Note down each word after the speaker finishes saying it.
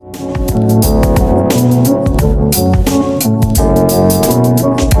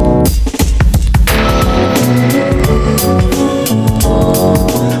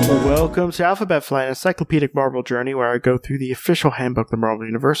to Alphabet Flight, an encyclopedic Marvel journey where I go through the official handbook of the Marvel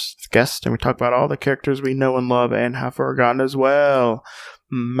Universe with guests, and we talk about all the characters we know and love and have forgotten as well.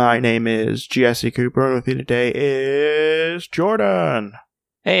 My name is Jesse Cooper, and with me today is Jordan.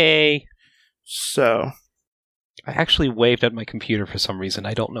 Hey! So, I actually waved at my computer for some reason.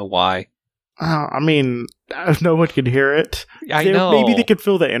 I don't know why. I mean, no one can hear it. I know. Maybe they could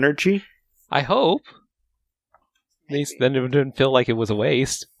feel the energy. I hope. At least then it wouldn't feel like it was a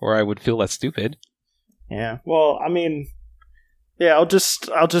waste, or I would feel less stupid. Yeah. Well, I mean, yeah. I'll just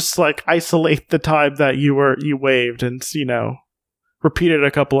like isolate the time that you waved, and repeat it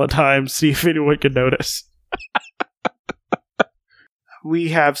a couple of times, see if anyone can notice. We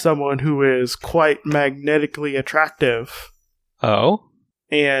have someone who is quite magnetically attractive. Oh?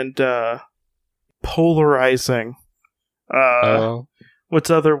 And polarizing. Oh. What's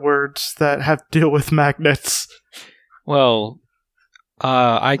other words that have to deal with magnets? Well,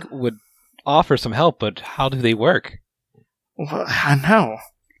 I would offer some help, but how do they work? Well, I know.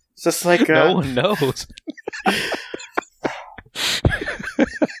 It's just like no one knows.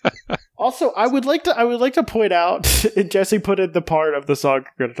 Also, I would like to point out, Jesse put in the part of the song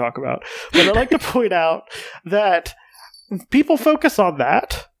we're going to talk about, but I'd like to point out that people focus on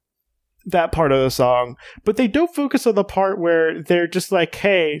that part of the song, but they don't focus on the part where they're just like,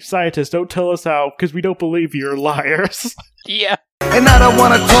 hey, scientists, don't tell us how, because we don't believe you're liars. Yeah. And I don't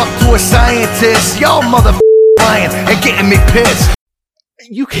want to talk to a scientist. Y'all lying and getting me pissed.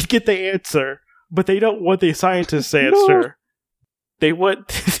 You could get the answer, but they don't want the scientist's answer. No. They want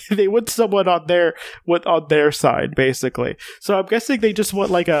someone on their side, basically. So I'm guessing they just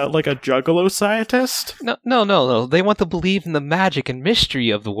want like a juggalo scientist. No. They want to believe in the magic and mystery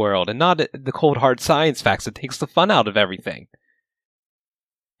of the world, and not the cold hard science facts that takes the fun out of everything.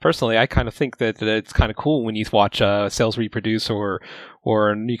 Personally, I kind of think that it's kind of cool when you watch cells reproduce or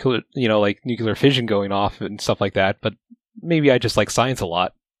nuclear, like nuclear fission going off and stuff like that. But maybe I just like science a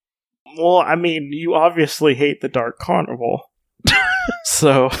lot. Well, I mean, you obviously hate the Dark Carnival.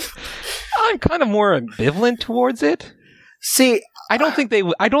 So I'm kind of more ambivalent towards it. See, I don't think they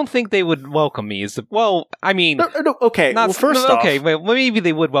would welcome me. Okay. First off, well, maybe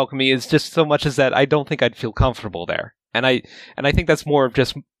they would welcome me. It's just so much as that I don't think I'd feel comfortable there, and I think that's more of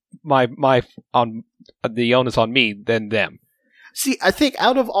just my on the onus on me than them. See, I think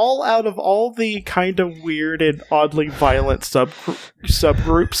out of all the kind of weird and oddly violent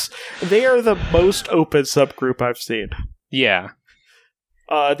subgroups, they are the most open subgroup I've seen. Yeah.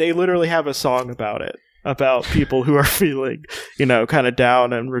 They literally have a song about it, about people who are feeling, kind of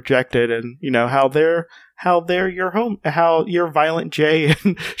down and rejected, and how they're your Violent J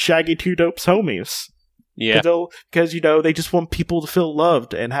and Shaggy Two Dope's homies. Yeah, because they just want people to feel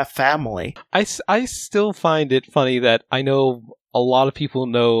loved and have family. I still find it funny that I know a lot of people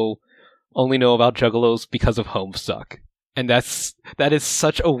only know about Juggalos because of Homestuck, and that is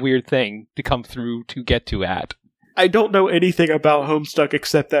such a weird thing to come through to get to at. I don't know anything about Homestuck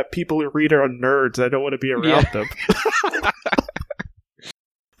except that people who read are nerds. I don't want to be around them.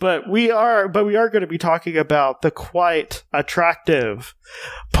 But we are going to be talking about the quite attractive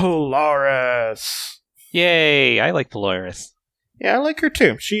Polaris. Yay! I like Polaris. Yeah, I like her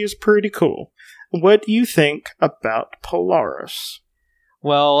too. She is pretty cool. What do you think about Polaris?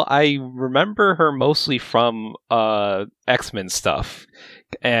 Well, I remember her mostly from X-Men stuff,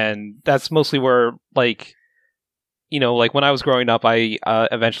 and that's mostly where like when I was growing up, I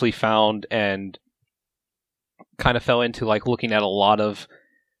eventually found and kind of fell into looking at a lot of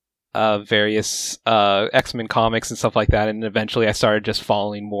various X-Men comics and stuff like that, and eventually I started just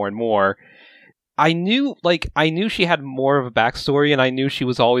following more and more. I knew she had more of a backstory, and I knew she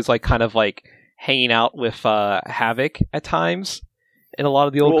was always kind of hanging out with Havoc at times in a lot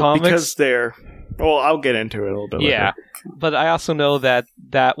of the old comics. Because I'll get into it a little bit later. Yeah, but I also know that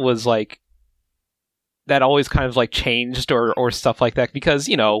was that always kind of changed or stuff like that because,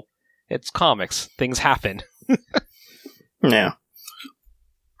 it's comics. Things happen. Yeah.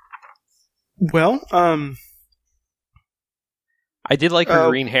 Well, I did like her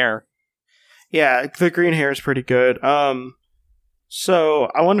green hair. Yeah, the green hair is pretty good. So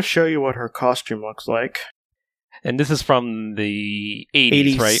I want to show you what her costume looks like. And this is from the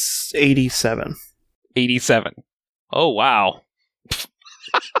 80s, right? 87. 87. Oh, wow.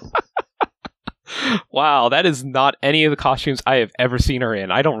 Wow, that is not any of the costumes I have ever seen her in.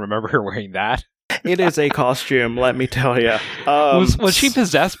 I don't remember her wearing that. It is a costume, let me tell you. Was she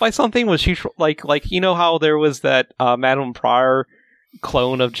possessed by something? Was she like how there was that Madame Pryor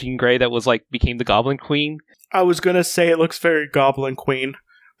clone of Jean Grey that was became the Goblin Queen? I was gonna say it looks very Goblin Queen,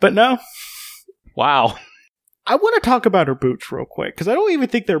 but no. Wow. I want to talk about her boots real quick, because I don't even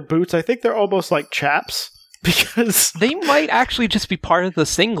think they're boots. I think they're almost like chaps, because... They might actually just be part of the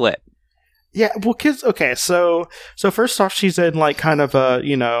singlet. Yeah, well, because, okay, so first off, she's in, like, kind of a,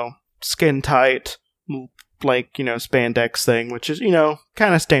 skin tight, like, spandex thing, which is,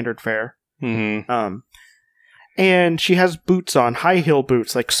 kind of standard fare. Mm-hmm. And she has boots on, high heel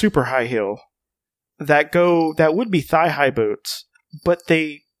boots, like super high heel, that would be thigh high boots, but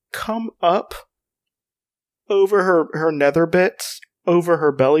they come up over her nether bits, over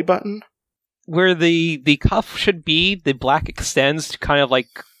her belly button. Where the cuff should be, the black extends to kind of like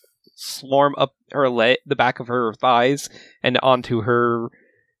swarm up her the back of her thighs and onto her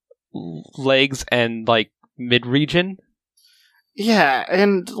legs and like mid region. Yeah,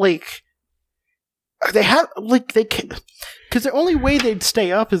 and like they have like they can, because the only way they'd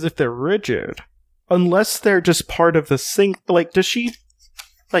stay up is if they're rigid, unless they're just part of the sink. Like, does she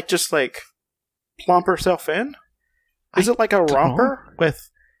like just like plump herself in? Is it like a romper with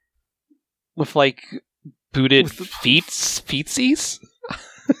like booted feetsies?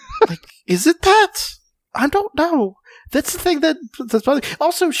 Like, is it that? I don't know. That's the thing that's funny.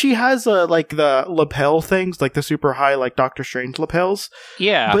 Also, she has like the lapel things, like the super high, like Doctor Strange lapels.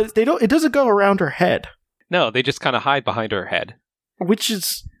 Yeah, but they don't. It doesn't go around her head. No, they just kind of hide behind her head, which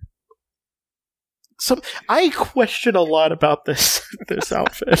is I question a lot about this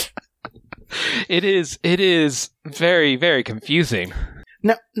outfit. It is very, very confusing.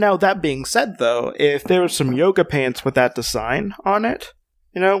 Now that being said, though, if there was some yoga pants with that design on it,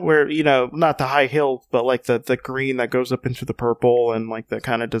 where, not the high heel, but like the green that goes up into the purple and like the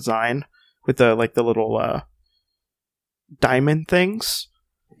kind of design with the little diamond things,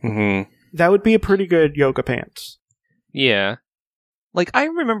 that would be a pretty good yoga pants. Yeah. Like, I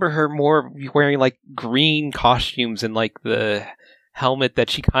remember her more wearing like green costumes and like the helmet that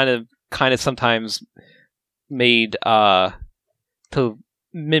she kind of sometimes made to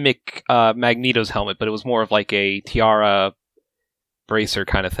mimic Magneto's helmet, but it was more of like a tiara bracer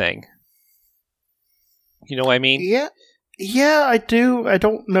kind of thing. You know what I mean? Yeah, I do. I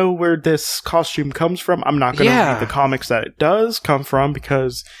don't know where this costume comes from. I'm not going to read the comics that it does come from,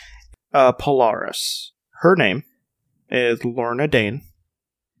 because Polaris, her name is Lorna Dane,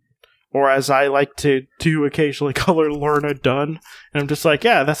 or as I like to occasionally call her, Lorna Dunn. And I'm just like,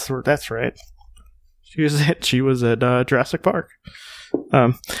 yeah, that's right. She was at Jurassic Park.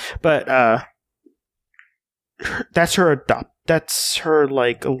 But that's her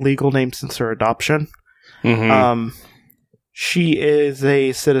like legal name since her adoption. She is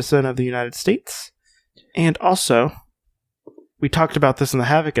a citizen of the United States, and also we talked about this in the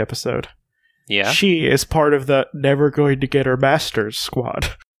Havoc episode. Yeah, she is part of the Never Going to Get Her Master's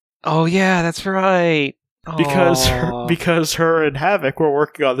squad. Oh yeah, that's right. Because her and Havoc were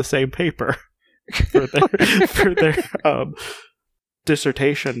working on the same paper for their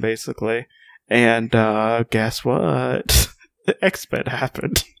dissertation, basically. And guess what? The X-Men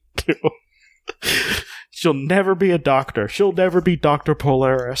happened too. She'll never be a doctor. She'll never be Dr.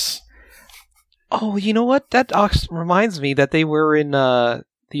 Polaris. Oh, you know what? That reminds me that they were in the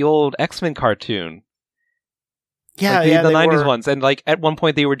old X-Men cartoon. Yeah, like the 90s ones. And like at one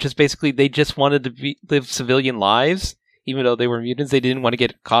point they were just basically, they just wanted to live civilian lives, even though they were mutants. They didn't want to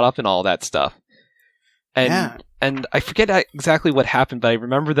get caught up in all that stuff. And I forget exactly what happened, but I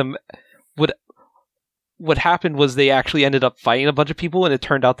remember them. What happened was they actually ended up fighting a bunch of people, and it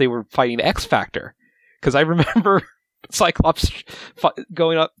turned out they were fighting X-Factor. Because I remember Cyclops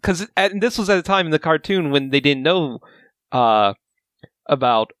going up, because this was at a time in the cartoon when they didn't know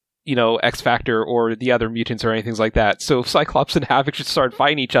about X-Factor or the other mutants or anything like that. So Cyclops and Havoc just started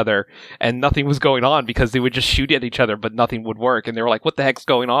fighting each other, and nothing was going on because they would just shoot at each other, but nothing would work. And they were like, "What the heck's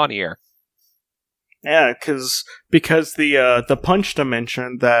going on here?" Yeah, because the punch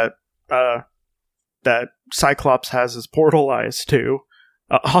dimension that Cyclops has his portal eyes to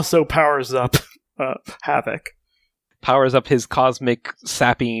also powers up Havoc. Powers up his cosmic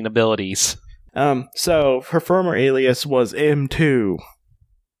sapping abilities. So her former alias was M2,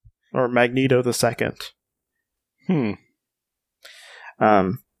 or Magneto the Second.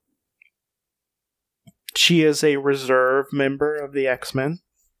 She is a reserve member of the X-Men,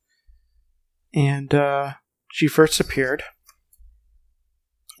 and she first appeared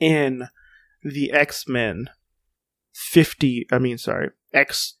in the X-Men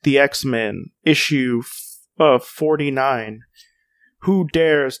the X-Men issue 49, Who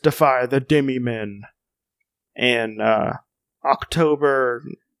Dares Defy the Demi-Men, in October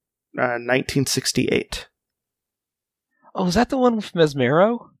 1968. Oh, is that the one with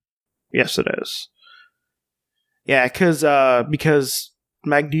Mesmero? Yes, it is. Yeah, because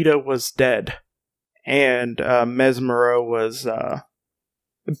Magneto was dead, and Mesmero was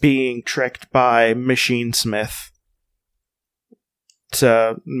being tricked by Machine Smith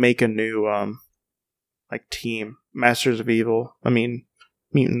to make a new team, Masters of Evil. I mean,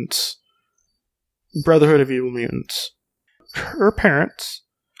 mutants, Brotherhood of Evil Mutants. Her parents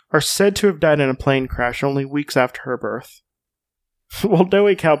are said to have died in a plane crash only weeks after her birth. Well,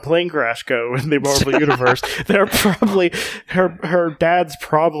 knowing how plane crash go in the Marvel universe, they're probably her dad's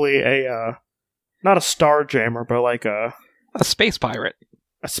probably a not a star jammer, but like a space pirate.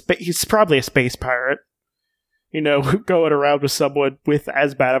 He's probably a space pirate. You know, going around with someone with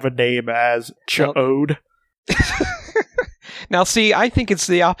as bad of a name as Ch'od. Now, see, I think it's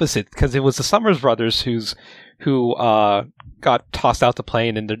the opposite, because it was the Summers brothers who got tossed out the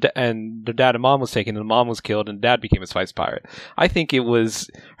plane, and their dad and mom was taken, and the mom was killed, and dad became a spice pirate. I think it was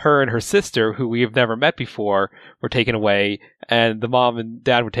her and her sister, who we have never met before, were taken away, and the mom and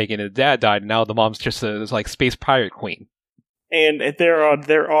dad were taken, and the dad died, and now the mom's just a space pirate queen. And they're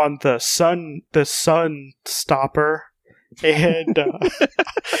on the sun stopper, and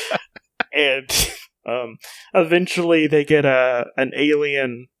and eventually they get an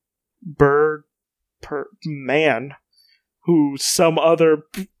alien bird man who some other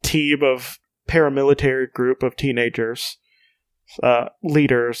team of paramilitary group of teenagers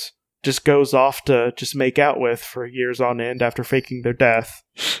leaders just goes off to just make out with for years on end after faking their death.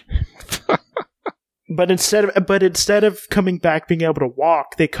 But instead of coming back being able to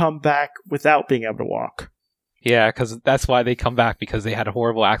walk, they come back without being able to walk. Yeah, because that's why they come back, because they had a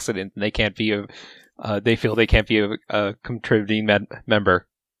horrible accident and they can't be they feel they can't be a contributing member.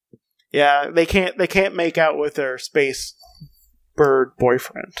 Yeah, they can't make out with their space bird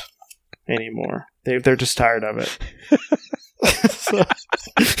boyfriend anymore. They're just tired of it. So.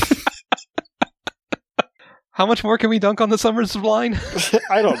 How much more can we dunk on the Summers line?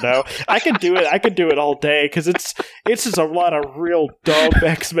 I don't know. I can do it all day, because it's just a lot of real dumb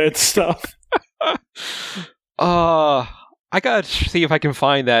X-Men stuff. I gotta see if I can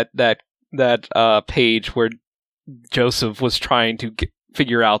find that page where Joseph was trying to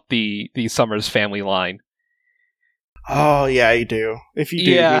figure out the Summers family line. Oh yeah, you do. If you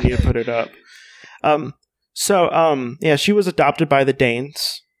do, you need to put it up. She was adopted by the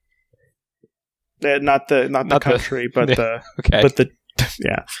Danes. Not the country, but not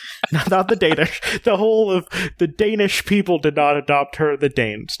the Danish. The whole of the Danish people did not adopt her. The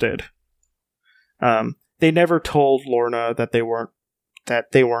Danes did. They never told Lorna that they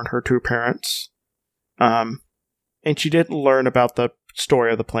weren't her true parents. And she didn't learn about the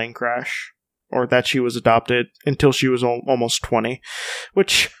story of the plane crash, or that she was adopted, until she was almost 20.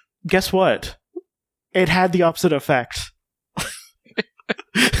 Which, guess what? It had the opposite effect.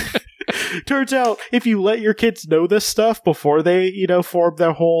 Turns out, if you let your kids know this stuff before they, form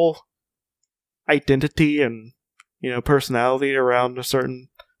their whole identity and, personality around a certain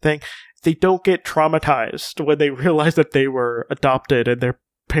thing, they don't get traumatized when they realize that they were adopted and their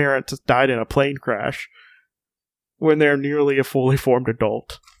parents died in a plane crash when they're nearly a fully formed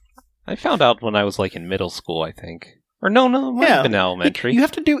adult. I found out when I was in middle school, I think. Or no, in elementary. You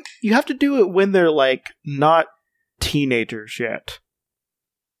have to do it when they're not teenagers yet,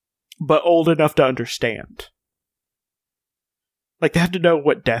 but old enough to understand. They have to know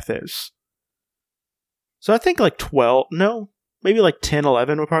what death is. So I think 12, no, maybe 10,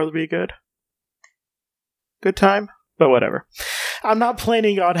 11 would probably be a good time, but whatever. I'm not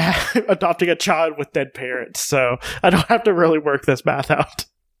planning on adopting a child with dead parents, so I don't have to really work this math out.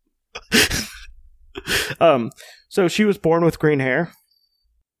 So she was born with green hair,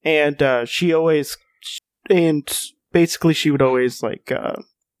 and she would always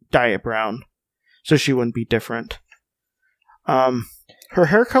dye it brown, so she wouldn't be different. Her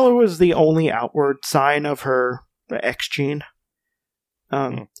hair color was the only outward sign of her X gene.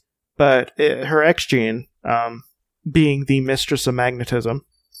 But her X gene, being the mistress of magnetism,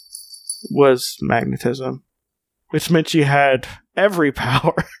 was magnetism, which meant she had every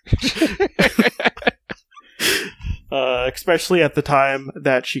power. Especially at the time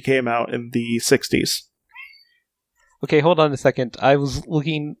that she came out in the 60s. Okay, hold on a second. I was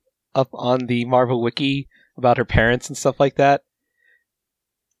looking up on the Marvel Wiki about her parents and stuff like that.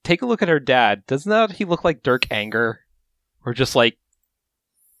 Take a look at her dad. Doesn't he look like Dirk Anger? Or just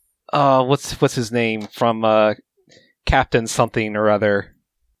what's his name from Captain something or other?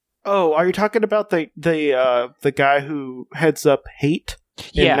 Oh, are you talking about the guy who heads up Hate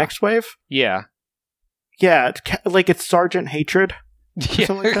in Next Wave? Yeah. Yeah, it's Sergeant Hatred. Or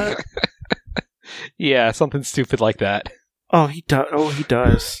something like that. Yeah, something stupid like that. Oh, he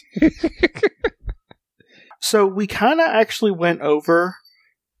does. So we kind of actually went over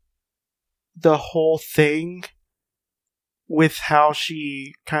the whole thing with how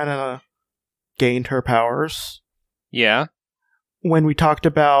she kind of gained her powers. Yeah. When we talked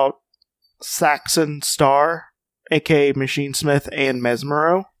about Saxon Star, aka Machine Smith, and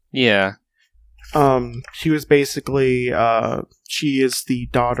Mesmero. Yeah. She was basically, she is the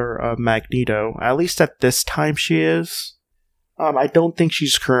daughter of Magneto. At least at this time she is. I don't think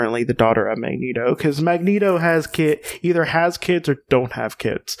she's currently the daughter of Magneto, because Magneto either has kids or don't have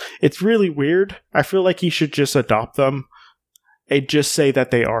kids. It's really weird. I feel like he should just adopt them and just say that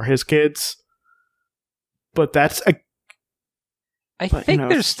they are his kids. But that's I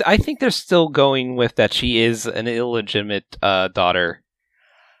think they're still going with that she is an illegitimate daughter.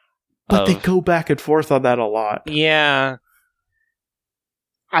 But they go back and forth on that a lot. Yeah.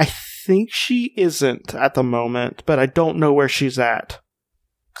 I think she isn't at the moment, but I don't know where she's at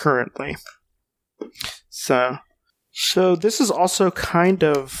currently. So this is also kind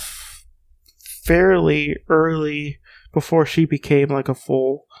of fairly early before she became like a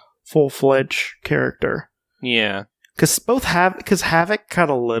full-fledged character. Yeah. Because Havoc got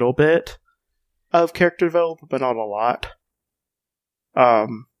a little bit of character development, but not a lot.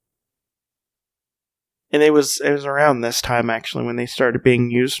 And it was around this time, actually, when they started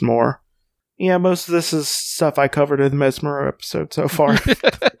being used more. Yeah, most of this is stuff I covered in the Mesmero episode so far.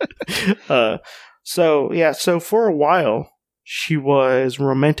 So for a while, she was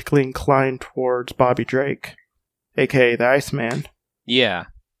romantically inclined towards Bobby Drake, a.k.a. the Iceman. Yeah.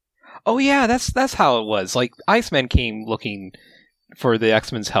 Oh, yeah, that's how it was. Like, Iceman came looking for the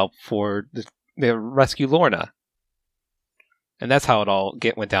X-Men's help for the rescue Lorna. And that's how it all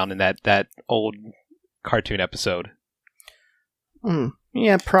went down in that old cartoon episode.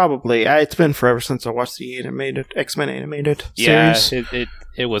 Yeah, probably. It's been forever since I watched the X-Men animated series. Yeah,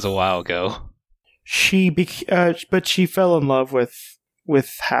 it was a while ago. But she fell in love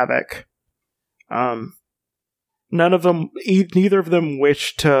with Havoc. Neither of them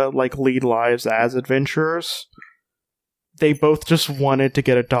wished to like lead lives as adventurers. They both just wanted to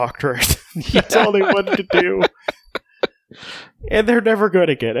get a doctorate. That's all they wanted to do. And they're never going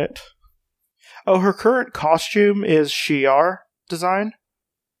to get it. Oh, her current costume is Shi'ar design.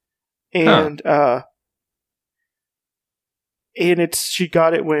 And she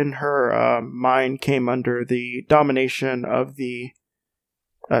got it when her mind came under the domination of the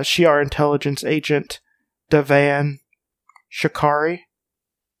Shi'ar intelligence agent Davan Shakari,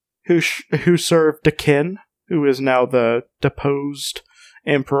 who served Dakin, who is now the deposed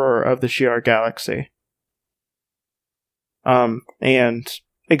emperor of the Shi'ar galaxy. And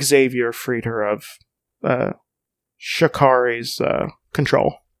Xavier freed her of Shakari's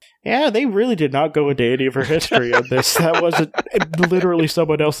control. Yeah, they really did not go into any of her history on this. That wasn't literally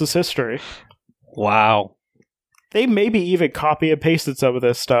someone else's history. Wow. They maybe even copy and pasted some of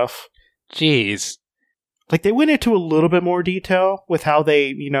this stuff. Jeez. Like, they went into a little bit more detail with how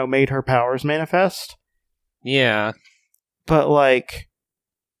they, made her powers manifest. Yeah. But, like,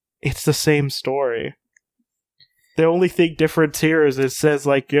 it's the same story. The only thing difference here is it says,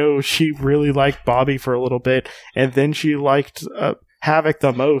 like, she really liked Bobby for a little bit, and then she liked Havoc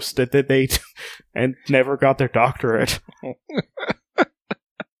the most, and then they and never got their doctorate.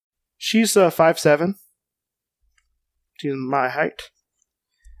 She's 5'7". She's my height.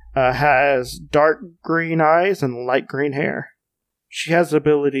 Has dark green eyes and light green hair. She has the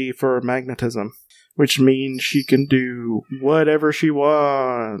ability for magnetism, which means she can do whatever she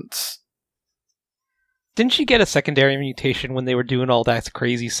wants. Didn't she get a secondary mutation when they were doing all that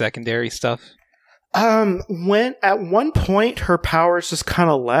crazy secondary stuff? When at one point her powers just kind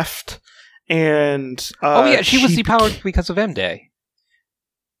of left, and she was depowered because of M-Day.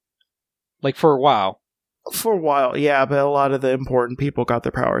 Like for a while. For a while, yeah, but a lot of the important people got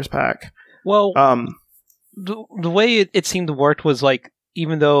their powers back. Well, the way it seemed to work was like,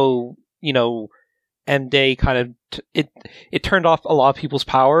 even though M-Day kind of it turned off a lot of people's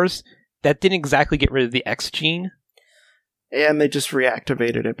powers, that didn't exactly get rid of the X gene. And they just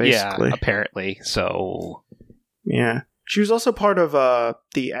reactivated it, basically. Yeah, apparently. So, yeah, she was also part of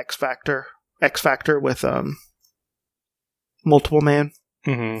the X Factor with Multiple Man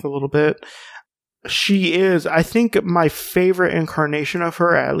for a little bit. She is, I think, my favorite incarnation of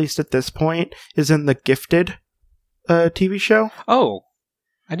her, at least at this point, is in the Gifted TV show. Oh,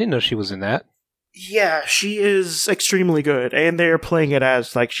 I didn't know she was in that. Yeah, she is extremely good, and they're playing it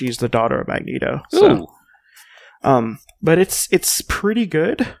as like she's the daughter of Magneto. So, but it's pretty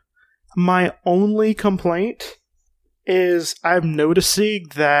good. My only complaint is I'm noticing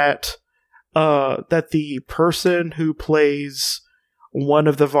that the person who plays one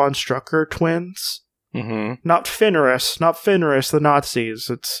of the Von Strucker twins Mm-hmm. Not Fenris, the Nazis.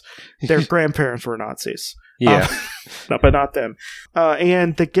 It's their grandparents were Nazis. Yeah. No, but not them.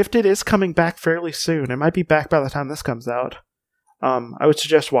 And The Gifted is coming back fairly soon. It might be back by the time this comes out. I would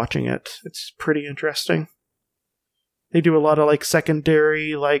suggest watching it. It's pretty interesting. They do a lot of like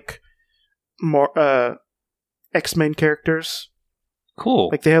secondary, like more X-Men characters. Cool.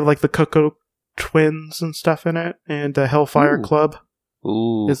 Like they have like the Coco twins and stuff in it, and the Hellfire Club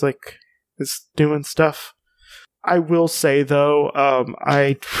is doing stuff. I will say though,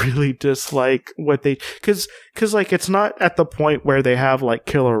 I really dislike what they because like it's not at the point where they have like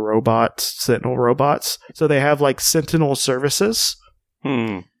killer robots, Sentinel robots. So they have like Sentinel services,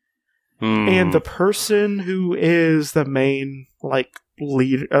 and the person who is the main like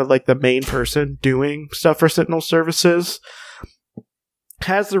lead, like the main person doing stuff for Sentinel services,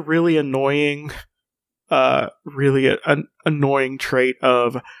 has a really annoying, annoying trait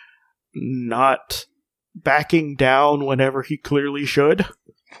of not backing down whenever he clearly should.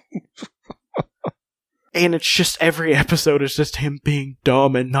 And it's just every episode is just him being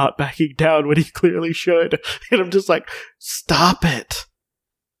dumb and not backing down when he clearly should. And I'm just like, stop it.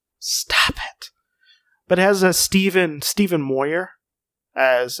 But it has a Stephen Moyer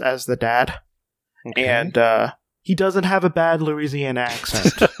as the dad. Okay. And he doesn't have a bad Louisiana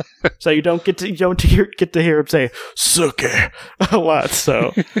accent. So you don't get to hear him say "suke" a lot.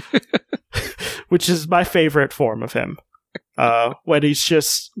 So, which is my favorite form of him. When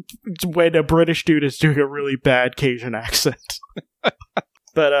a British dude is doing a really bad Cajun accent.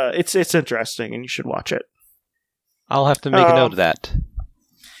 But it's interesting, and you should watch it. I'll have to make a note of that.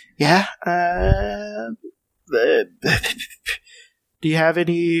 Yeah. Do you have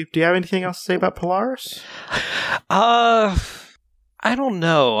anything else to say about Polaris? I don't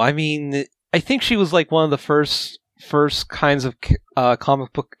know. I mean, I think she was like one of the first kinds of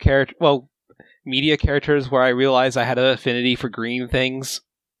comic book character, well, media characters where I realized I had an affinity for green things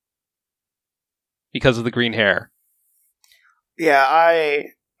because of the green hair. Yeah,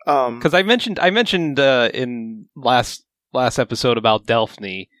 because I mentioned in last episode about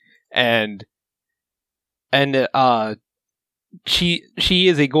Delphine, and she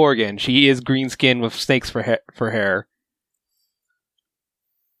is a Gorgon. She is green skin with snakes for hair.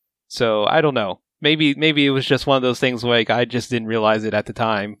 So I don't know. Maybe it was just one of those things where, like, I just didn't realize it at the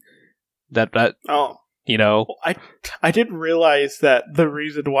time. That you know. I didn't realize that the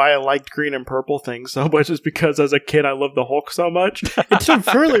reason why I liked green and purple things so much is because as a kid I loved the Hulk so much. Until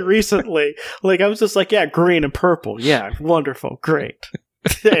fairly recently, like I was just like, yeah, green and purple, yeah, wonderful, great.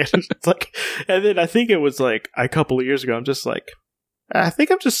 It's like, and then I think it was like a couple of years ago, I'm just like, I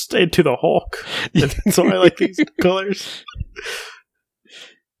think I'm just into the Hulk. So I like these colors.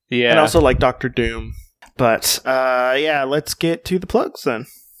 Yeah. And I also like Doctor Doom. But yeah, let's get to the plugs then.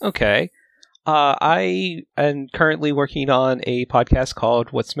 Okay. I am currently working on a podcast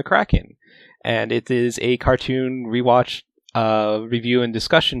called What's McCracken, and it is a cartoon rewatch, review and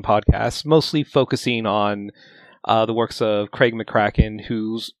discussion podcast, mostly focusing on the works of Craig McCracken,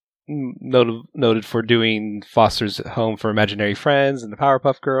 who's noted for doing Foster's Home for Imaginary Friends and the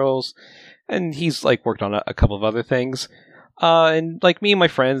Powerpuff Girls, and he's like worked on a couple of other things. And like me and my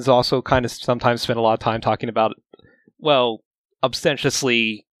friends also kind of sometimes spend a lot of time talking about, well,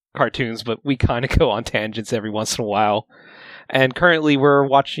 obstentiously cartoons, but we kind of go on tangents every once in a while. And currently we're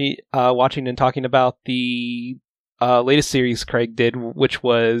watching and talking about the latest series Craig did, which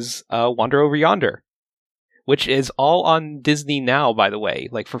was Wander Over Yonder, which is all on Disney now, by the way.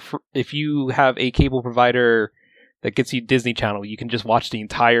 Like, for if you have a cable provider that gets you Disney Channel, you can just watch the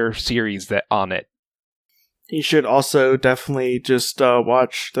entire series on it. You should also definitely just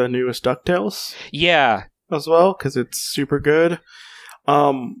watch the newest DuckTales. Yeah. As well, because it's super good.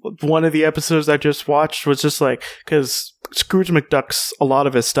 One of the episodes I just watched was just like, because Scrooge McDuck's, a lot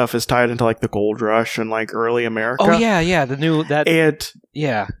of his stuff is tied into like the gold rush and like early America. Oh yeah,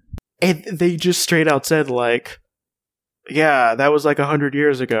 And they just straight out said like, yeah, that was like 100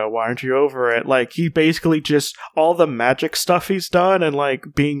 years ago. Why aren't you over it? Like, he basically just, all the magic stuff he's done and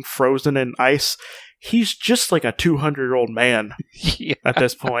like being frozen in ice, he's just like a 200-year-old man at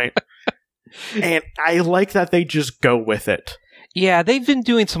this point. And I like that they just go with it. Yeah, they've been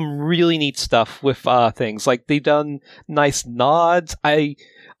doing some really neat stuff with things. Like, they've done nice nods. I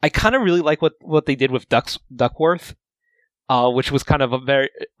kind of really like what they did with Duckworth, which was kind of a very,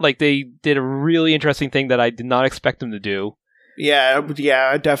 like, they did a really interesting thing that I did not expect them to do. Yeah,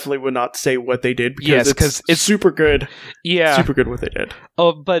 I definitely would not say what they did because it's super good. Yeah, super good what they did.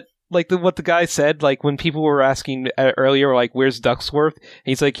 Oh, but like what the guy said, like when people were asking earlier, like, where's Ducksworth?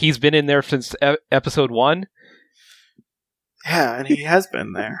 He's like, he's been in there since episode 1. Yeah, and he has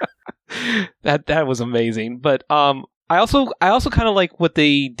been there. That was amazing. But I also kind of like what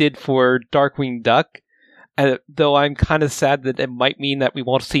they did for Darkwing Duck, though I'm kind of sad that it might mean that we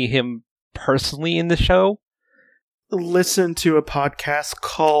won't see him personally in the show. Listen to a podcast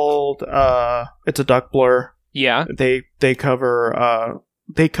called It's a Duck Blur. Yeah, they cover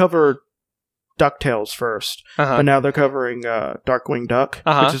DuckTales first, uh-huh. but now they're covering Darkwing Duck,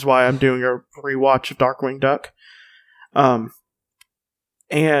 which is why I'm doing a rewatch of Darkwing Duck. And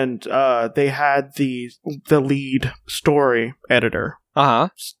they had the lead story editor,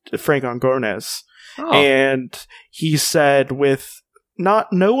 Frank Angones, and he said with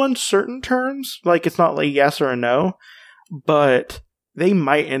no uncertain terms, like it's not like yes or a no, but they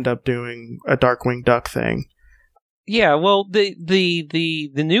might end up doing a Darkwing Duck thing. Yeah, well, the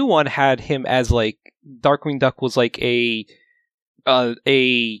new one had him as like Darkwing Duck was like a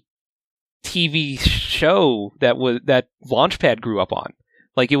TV show that Launchpad grew up on.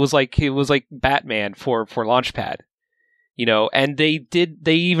 Like it was like Batman for Launchpad, you know. And they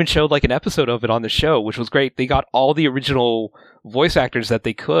even showed like an episode of it on the show, which was great. They got all the original voice actors that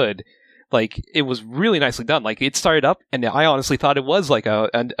they could. Like it was really nicely done. Like it started up, and I honestly thought it was like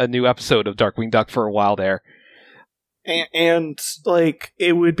a new episode of Darkwing Duck for a while there. And like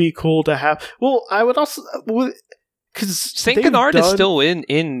it would be cool to have. Well, I would also because Saint Canard is still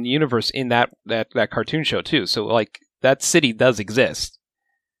in universe in that cartoon show too. So like that city does exist.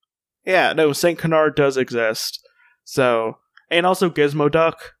 Yeah, no, Saint Canard does exist. So, and also Gizmo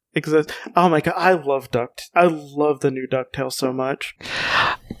Duck exists. Oh my god, I love the new DuckTales so much.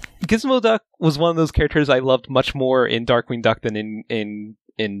 Gizmo Duck was one of those characters I loved much more in Darkwing Duck than in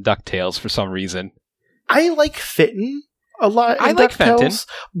DuckTales for some reason. I like Fenton a lot. I like Fenton,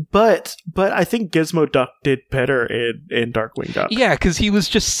 but I think Gizmo Duck did better in Darkwing Duck. Yeah, because he was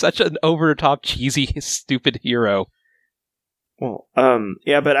just such an over the top, cheesy, stupid hero. Well,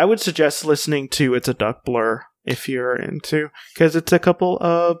 yeah, but I would suggest listening to It's a Duck Blur if you're into, because it's a couple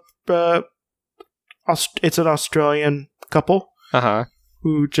of it's an Australian couple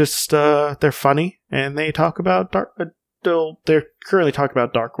who just they're funny and they talk about they're currently talking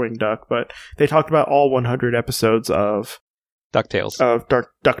about Darkwing Duck, but they talked about all 100 episodes of DuckTales.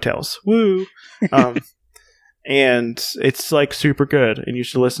 DuckTales. Woo! And it's like super good, and you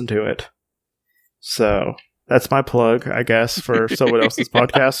should listen to it. So that's my plug, I guess, for someone else's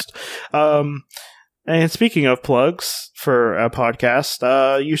podcast. And speaking of plugs for a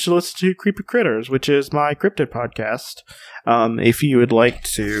podcast, you should listen to Creepy Critters, which is my cryptid podcast. If you would like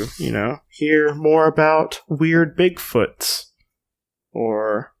to, hear more about weird Bigfoots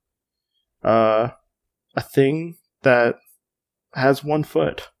or a thing that has 1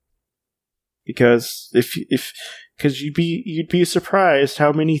 foot, because you'd be surprised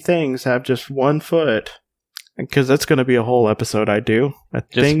how many things have just 1 foot. Because that's going to be a whole episode I do. A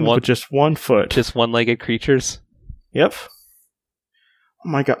thing with just 1 foot. Just one-legged creatures? Yep. Oh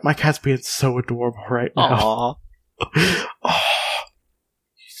my god, my cat's being so adorable right now. Aww.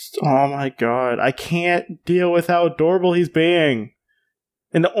 Oh my god, I can't deal with how adorable he's being.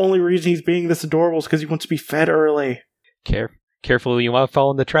 And the only reason he's being this adorable is because he wants to be fed early. Careful, you want to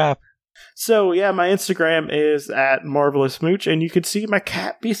fall in the trap. So yeah, my Instagram is @MarvelousMooch, and you can see my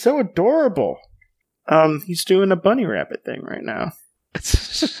cat be so adorable. He's doing a bunny rabbit thing right now.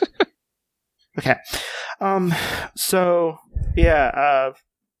 Okay. So yeah,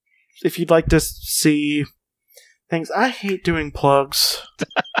 if you'd like to see things, I hate doing plugs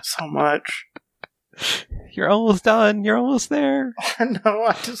so much. You're almost done. You're almost there. I know,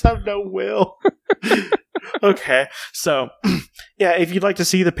 I just have no will. Okay, so yeah, if you'd like to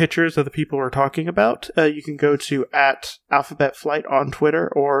see the pictures of the people we're talking about, you can go to @AlphabetFlight on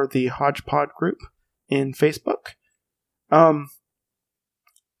Twitter or the Hodgepod group in Facebook. And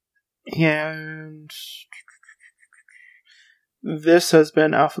this has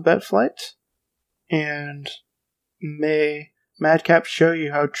been Alphabet Flight, and may Madcap show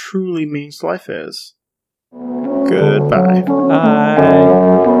you how truly means life is. Goodbye.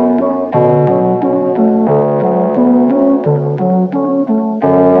 Bye.